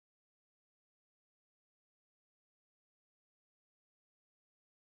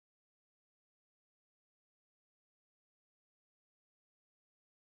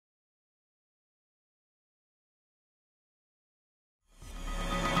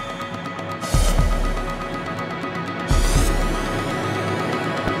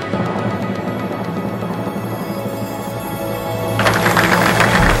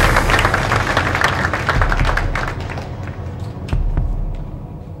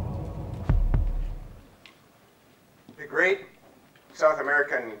great South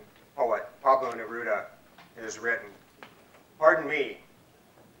American poet Pablo Neruda has written, "Pardon me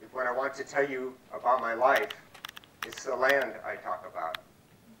if when I want to tell you about my life, it's the land I talk about.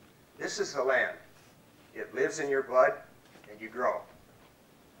 This is the land. It lives in your blood and you grow.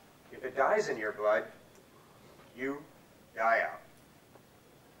 If it dies in your blood, you die out."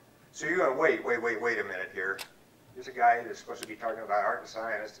 So you're going, wait a minute here. There's a guy that's supposed to be talking about art and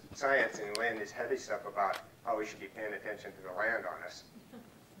science and laying this heavy stuff about how we should be paying attention to the land on us.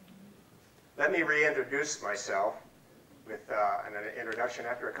 Let me reintroduce myself with an introduction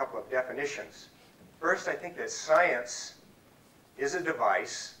after a couple of definitions. First, I think that science is a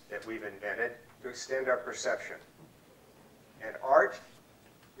device that we've invented to extend our perception. And art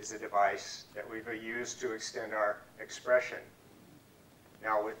is a device that we've used to extend our expression.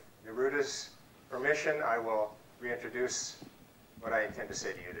 Now, with Neruda's permission, I will reintroduce what I intend to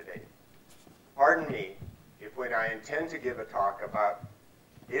say to you today. Pardon me if when I intend to give a talk about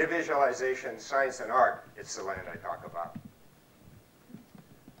data visualization, science, and art, it's the land I talk about.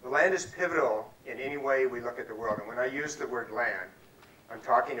 The land is pivotal in any way we look at the world. And when I use the word land, I'm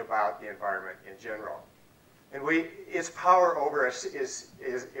talking about the environment in general. And its power over us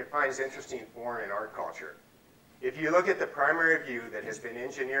it finds interesting form in art culture. If you look at the primary view that has been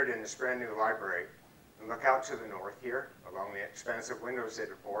engineered in this brand new library, and look out to the north here, along the expansive windows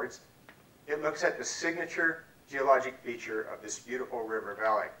it affords, it looks at the signature geologic feature of this beautiful river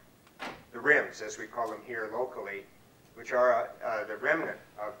valley. The rims, as we call them here locally, which are the remnant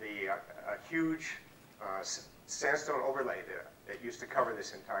of the huge sandstone overlay that used to cover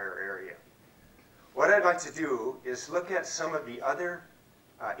this entire area. What I'd like to do is look at some of the other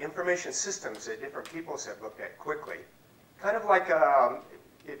information systems that different peoples have looked at quickly. Kind of like,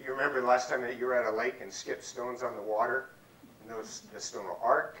 if you remember the last time that you were at a lake and skipped stones on the water, and the stone will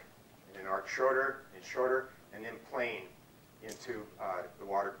arc, and then arc shorter, and then plane into the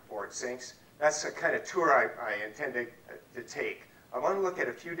water before it sinks. That's the kind of tour I intend to take. I want to look at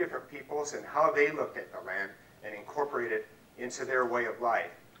a few different peoples and how they looked at the land and incorporate it into their way of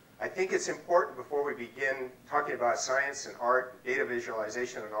life. I think it's important before we begin talking about science and art, data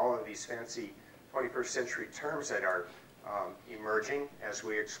visualization, and all of these fancy 21st century terms that are emerging as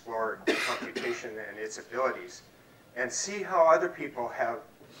we explore computation and its abilities, and see how other people have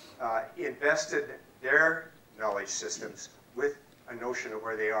invested their knowledge systems with a notion of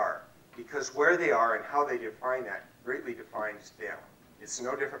where they are. Because where they are and how they define that greatly defines them. It's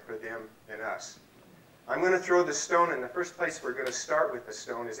no different for them than us. I'm going to throw the stone, and the first place we're going to start with the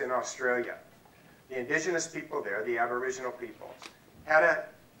stone is in Australia. The indigenous people there, the aboriginal peoples, had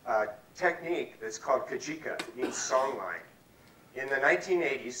a technique that's called Kajika. It means songline. In the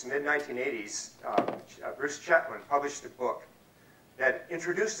 1980s, mid-1980s, Bruce Chapman published a book that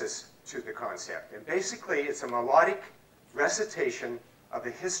introduced us to the concept. And basically, it's a melodic recitation of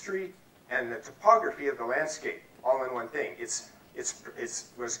the history and the topography of the landscape, all in one thing. It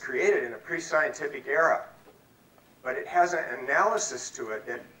was created in a pre-scientific era, but it has an analysis to it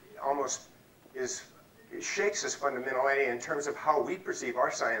that almost it shakes us fundamentally in terms of how we perceive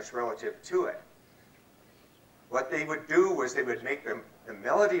our science relative to it. What they would do was they would make the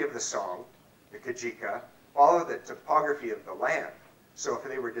melody of the song, the Kajika, follow the topography of the land. So if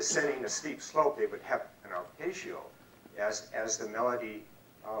they were descending a steep slope, they would have an arpeggio as the melody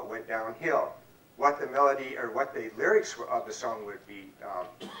went downhill. What the melody or what the lyrics of the song would be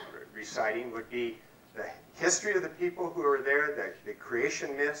reciting would be the history of the people who were there, the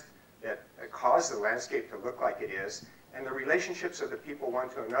creation myth that caused the landscape to look like it is, and the relationships of the people one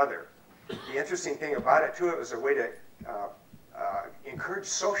to another. The interesting thing about it, too, it was a way to encourage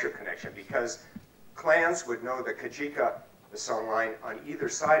social connection, because clans would know the Kajika, the songline, on either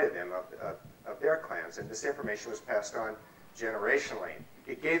side of them, of their clans, and this information was passed on generationally.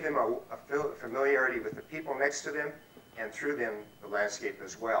 It gave them a familiarity with the people next to them, and through them, the landscape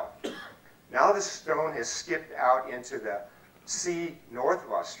as well. Now the stone has skipped out into the sea north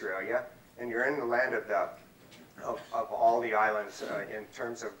of Australia, and you're in the land of all the islands in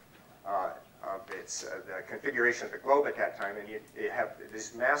terms of its the configuration of the globe at that time, and you have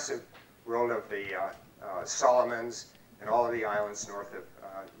this massive world of the Solomons and all of the islands north of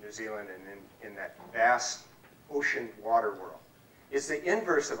New Zealand, and in that vast ocean water world. It's the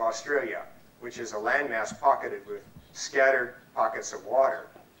inverse of Australia, which is a landmass pocketed with scattered pockets of water.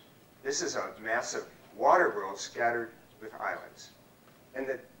 This is a massive water world scattered with islands. And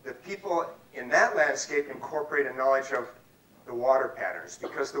the people in that landscape incorporate a knowledge of the water patterns,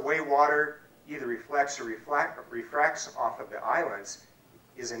 because the way water either reflects or refracts off of the islands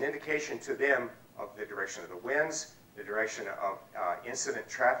is an indication to them of the direction of the winds, the direction of incident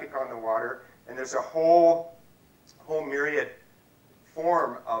traffic on the water, and there's a whole whole myriad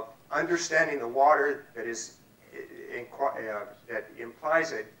form of understanding the water that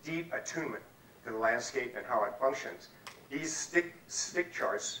implies a deep attunement to the landscape and how it functions. These stick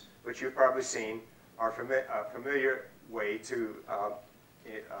charts, which you've probably seen, are a familiar way to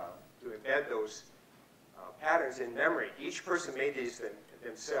embed those patterns in memory. Each person made these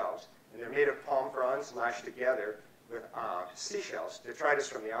themselves, and they're made of palm fronds lashed together with seashells, detritus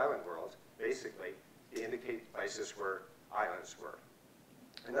from the island world, basically, to indicate places where islands were.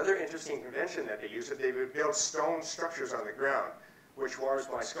 Another interesting convention that they use is that they would build stone structures on the ground, which warms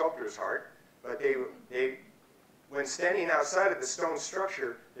my sculptor's heart. But when standing outside of the stone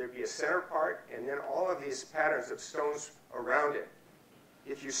structure, there'd be a center part, and then all of these patterns of stones around it.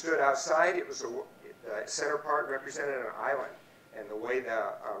 If you stood outside, it was the center part represented an island, and the way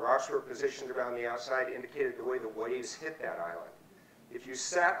the rocks were positioned around the outside indicated the way the waves hit that island. If you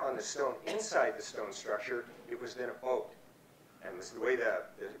sat on the stone inside the stone structure, it was then a boat. And the way the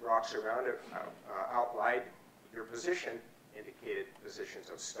rocks around it outlined your position indicated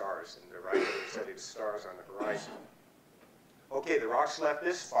positions of stars, and the right represented stars on the horizon. Okay, the rocks left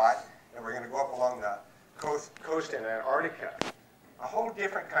this spot, and we're going to go up along the coast in Antarctica. A whole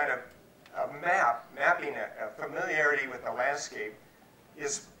different kind of mapping a familiarity with the landscape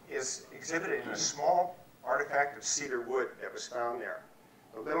is exhibited in a small artifact of cedar wood that was found there.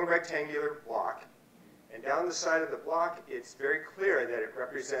 A little rectangular block. And down the side of the block, it's very clear that it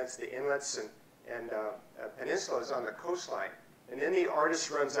represents the inlets and peninsulas on the coastline. And then the artist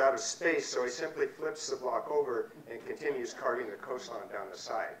runs out of space, so he simply flips the block over and continues carving the coastline down the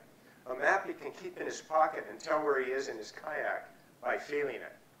side. A map he can keep in his pocket and tell where he is in his kayak by feeling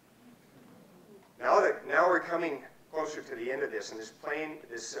it. Now we're coming closer to the end of this, and this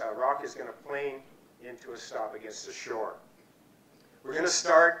rock is going to plane into a stop against the shore. We're going to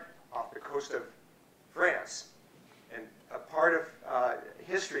start off the coast of France, and a part of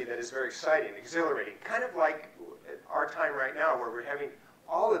history that is very exciting, exhilarating, kind of like our time right now, where we're having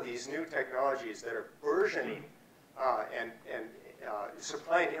all of these new technologies that are burgeoning and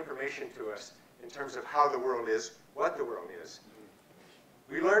supplying information to us in terms of how the world is, what the world is.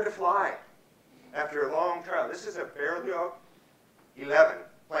 We learned to fly after a long trial. This is a Berlioz 11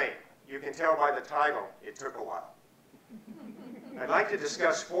 plane. You can tell by the title, it took a while. I'd like to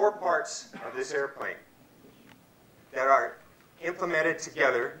discuss 4 parts of this airplane that are implemented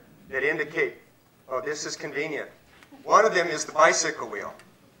together that indicate, oh, this is convenient. One of them is the bicycle wheel.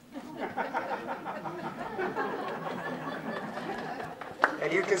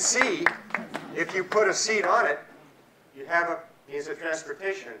 And you can see, if you put a seat on it, you have a means of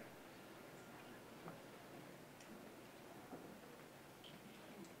transportation.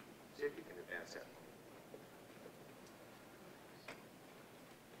 See if you can advance it.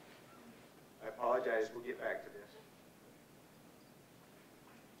 I apologize, we'll get back to this.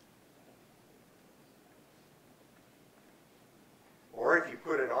 Or if you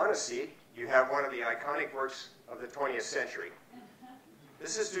put it on a seat, you have one of the iconic works of the 20th century.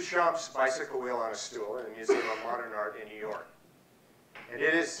 This is Duchamp's Bicycle Wheel on a Stool in the Museum of Modern Art in New York. And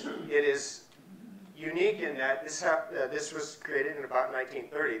it is unique in that this was created in about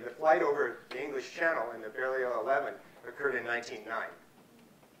 1930. The flight over the English Channel in the Berlioz 11 occurred in 1909.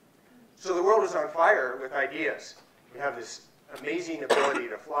 So the world was on fire with ideas. We have this amazing ability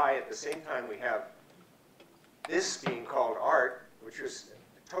to fly. At the same time, we have this being called art, which was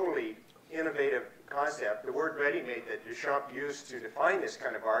a totally innovative concept. The word ready-made that Duchamp used to define this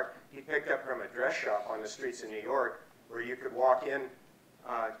kind of art, he picked up from a dress shop on the streets in New York, where you could walk in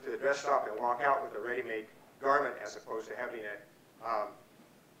to the dress shop and walk out with a ready-made garment as opposed to having it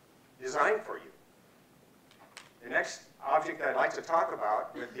designed for you. The next object I'd like to talk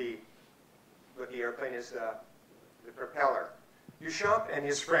about with the airplane is the propeller. Duchamp and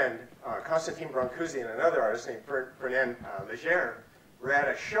his friend, Constantin Brancusi, and another artist named Fernand Léger, were at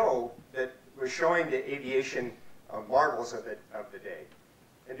a show that was showing the aviation marvels of the day.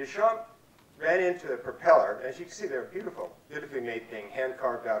 And Duchamp ran into the propeller. As you can see, they're a beautifully made thing,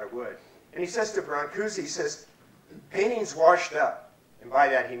 hand-carved out of wood. And he says to Brancusi, he says, painting's washed up. And by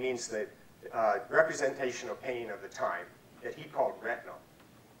that, he means the representational painting of the time that he called retinal.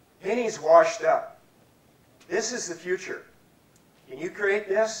 Painting's washed up. This is the future. Can you create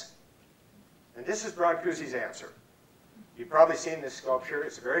this? And this is Brancusi's answer. You've probably seen this sculpture.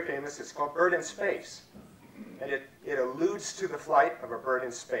 It's very famous. It's called Bird in Space. And it alludes to the flight of a bird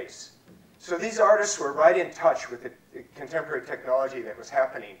in space. So these artists were right in touch with the contemporary technology that was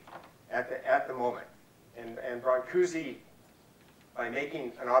happening at the moment. And Brancusi, by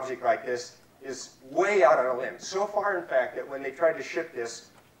making an object like this, is way out on a limb. So far, in fact, that when they tried to ship this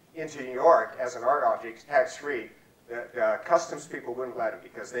into New York as an art object, tax-free, The customs people wouldn't let him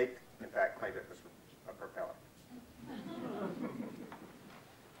because they, in fact, claimed it was a propeller.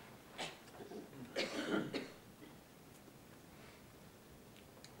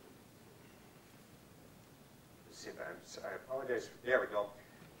 I apologize. There we go.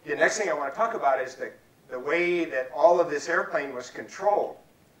 The next thing I want to talk about is the way that all of this airplane was controlled.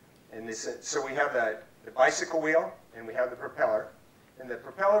 And so we have the bicycle wheel, and we have the propeller. And the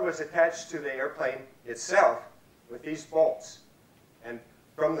propeller was attached to the airplane itself with these bolts. And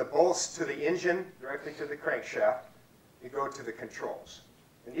from the bolts to the engine, directly to the crankshaft, you go to the controls.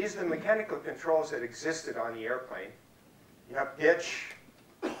 And these are the mechanical controls that existed on the airplane. You have pitch,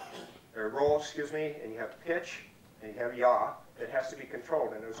 or roll, excuse me, and you have pitch, and you have yaw that has to be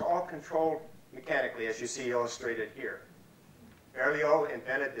controlled. And it was all controlled mechanically, as you see illustrated here. Berlioz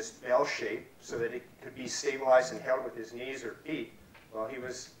invented this bell shape so that it could be stabilized and held with his knees or feet while he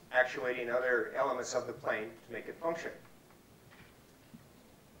was actuating other elements of the plane to make it function.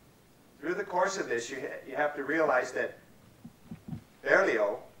 Through the course of this, you have to realize that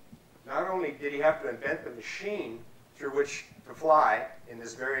Berlioz, not only did he have to invent the machine through which to fly in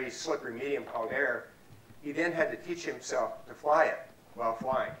this very slippery medium called air, he then had to teach himself to fly it while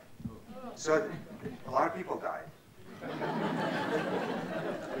flying. So a lot of people died.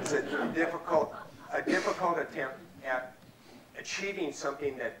 It was a difficult attempt at achieving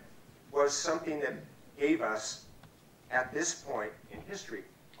something that was something that gave us, at this point in history,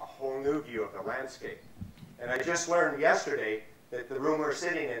 a whole new view of the landscape. And I just learned yesterday that the room we're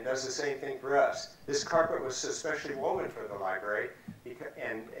sitting in does the same thing for us. This carpet was especially woven for the library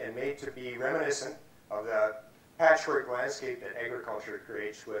and made to be reminiscent of the patchwork landscape that agriculture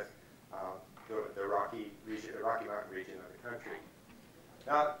creates with the Rocky Mountain region of the country.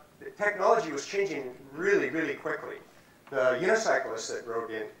 Now, the technology was changing really, really quickly. The unicyclist that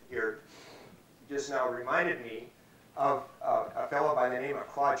rode in here just now reminded me of a fellow by the name of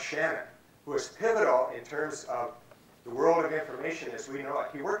Claude Shannon, who was pivotal in terms of the world of information as we know it.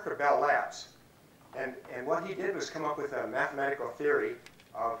 He worked for Bell Labs. And what he did was come up with a mathematical theory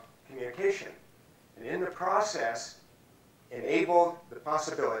of communication. And in the process, enabled the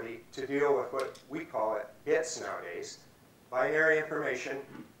possibility to deal with what we call it bits nowadays, binary information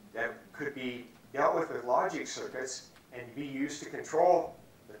that could be dealt with logic circuits and be used to control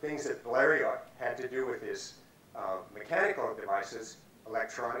the things that Valerio had to do with his mechanical devices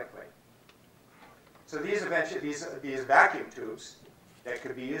electronically. So these vacuum tubes that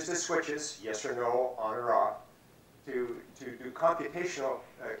could be used as switches, yes or no, on or off, to do computationally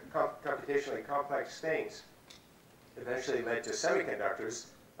complex things, eventually led to semiconductors,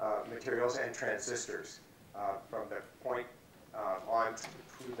 materials, and transistors from the point on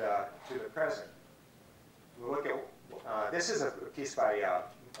to the present. We'll look at this is a piece by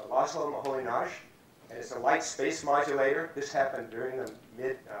Laszlo Moholy-Nagy, and it's a light space modulator. This happened during the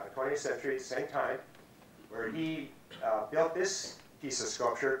mid-20th century, at the same time, where he built this piece of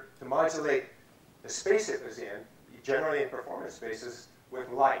sculpture to modulate the space it was in, generally in performance spaces, with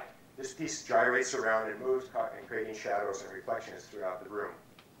light. This piece gyrates around and moves, and creating shadows and reflections throughout the room.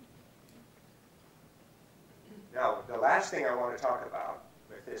 Now, the last thing I want to talk about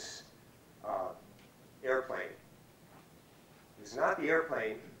with this airplane is not the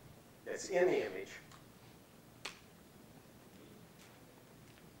airplane that's in the image,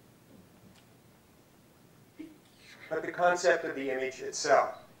 but the concept of the image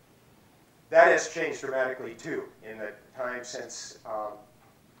itself. That has changed dramatically too in the time since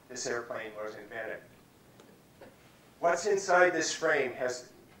this airplane was invented. What's inside this frame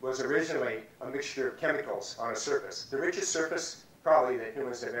was originally a mixture of chemicals on a surface, the richest surface probably that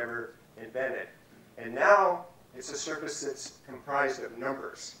humans have ever invented. And now it's a surface that's comprised of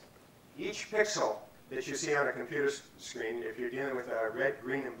numbers. Each pixel that you see on a computer screen, if you're dealing with a red,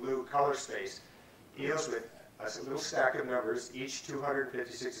 green, and blue color space, deals with a little stack of numbers, each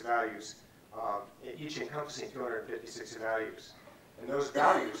 256 values, each encompassing 256 values. And those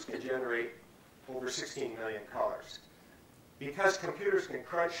values can generate over 16 million colors. Because computers can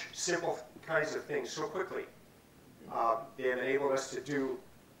crunch simple kinds of things so quickly, they have enabled us to do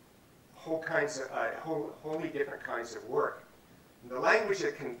wholly different kinds of work. And the language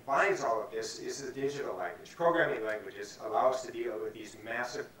that combines all of this is the digital language. Programming languages allow us to deal with these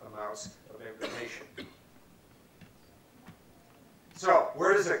massive amounts of information. So,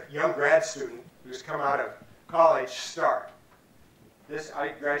 where does a young grad student who's come out of college start? I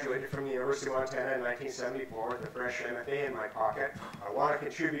graduated from the University of Montana in 1974 with a fresh MFA in my pocket. I want to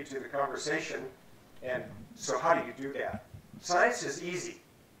contribute to the conversation, and so how do you do that? Science is easy.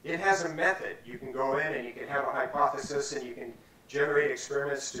 It has a method. You can go in and you can have a hypothesis and you can generate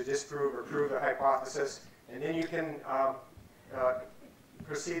experiments to disprove or prove the hypothesis, And then you can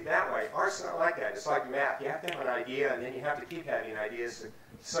proceed that way. Art's not like that. It's like math. You have to have an idea, and then you have to keep having ideas to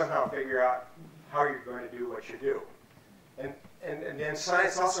somehow figure out how you're going to do what you do. And then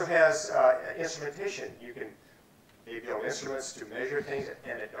science also has instrumentation. You can build instruments to measure things,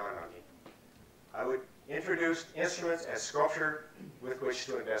 and it dawned on me. I would introduce instruments as sculpture with which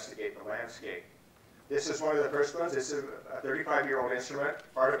to investigate the landscape. This is one of the first ones. This is a 35-year-old instrument,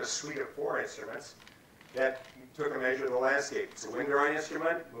 part of a suite of 4 instruments that took a measure of the landscape. It's a wind-drawing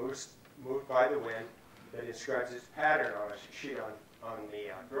instrument, moved by the wind, that inscribes its pattern on a sheet on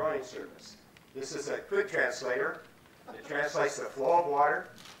the drawing surface. This is a quick translator. It translates the flow of water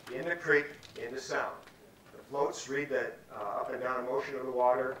in the creek into sound. The floats read the up and down motion of the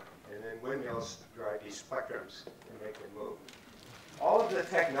water, and then windmills drive these plectrums and make them move. All of the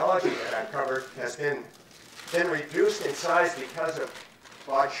technology that I've covered has been reduced in size because of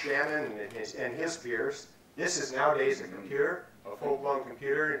Claude Shannon and his peers. This is nowadays a computer, a full-blown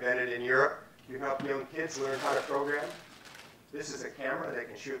computer invented in Europe. You help young kids learn how to program. This is a camera that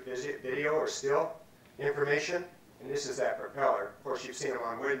can shoot video or still information. And this is that propeller. Of course, you've seen them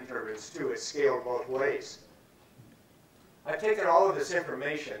on wind turbines too. It's scaled both ways. I've taken all of this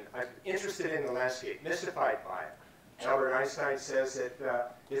information. I'm interested in the landscape, mystified by it. Albert Einstein says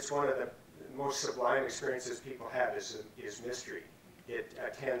that it's one of the most sublime experiences people have is mystery. It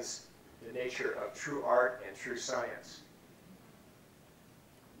attends the nature of true art and true science.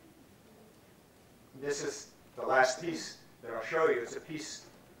 This is the last piece that I'll show you. It's a piece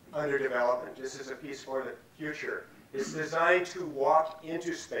under development. This is a piece for the future. It's designed to walk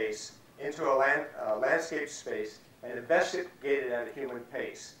into space, into a landscape space, and investigate it at a human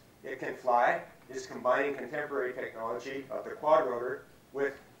pace. It can fly. It's combining contemporary technology of the quadrotor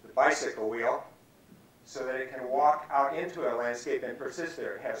with the bicycle wheel so that it can walk out into a landscape and persist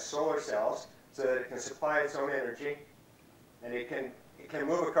there. It has solar cells so that it can supply its own energy, and it can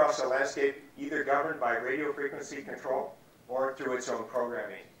move across a landscape either governed by radio frequency control or through its own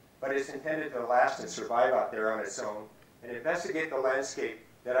programming. But it's intended to last and survive out there on its own and investigate the landscape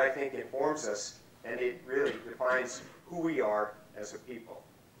that I think informs us, and it really defines who we are as a people.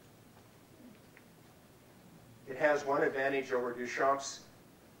 It has one advantage over Duchamp's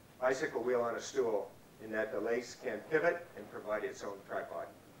bicycle wheel on a stool in that the legs can pivot and provide its own tripod.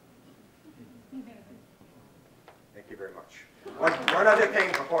 Thank you very much. One other thing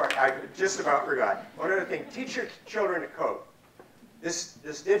before I just about forgot. One other thing, teach your children to code. This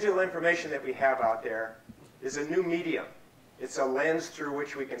digital information that we have out there is a new medium. It's a lens through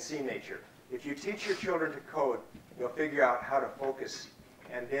which we can see nature. If you teach your children to code, they'll figure out how to focus,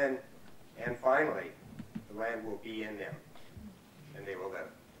 and finally, the land will be in them, and they will live.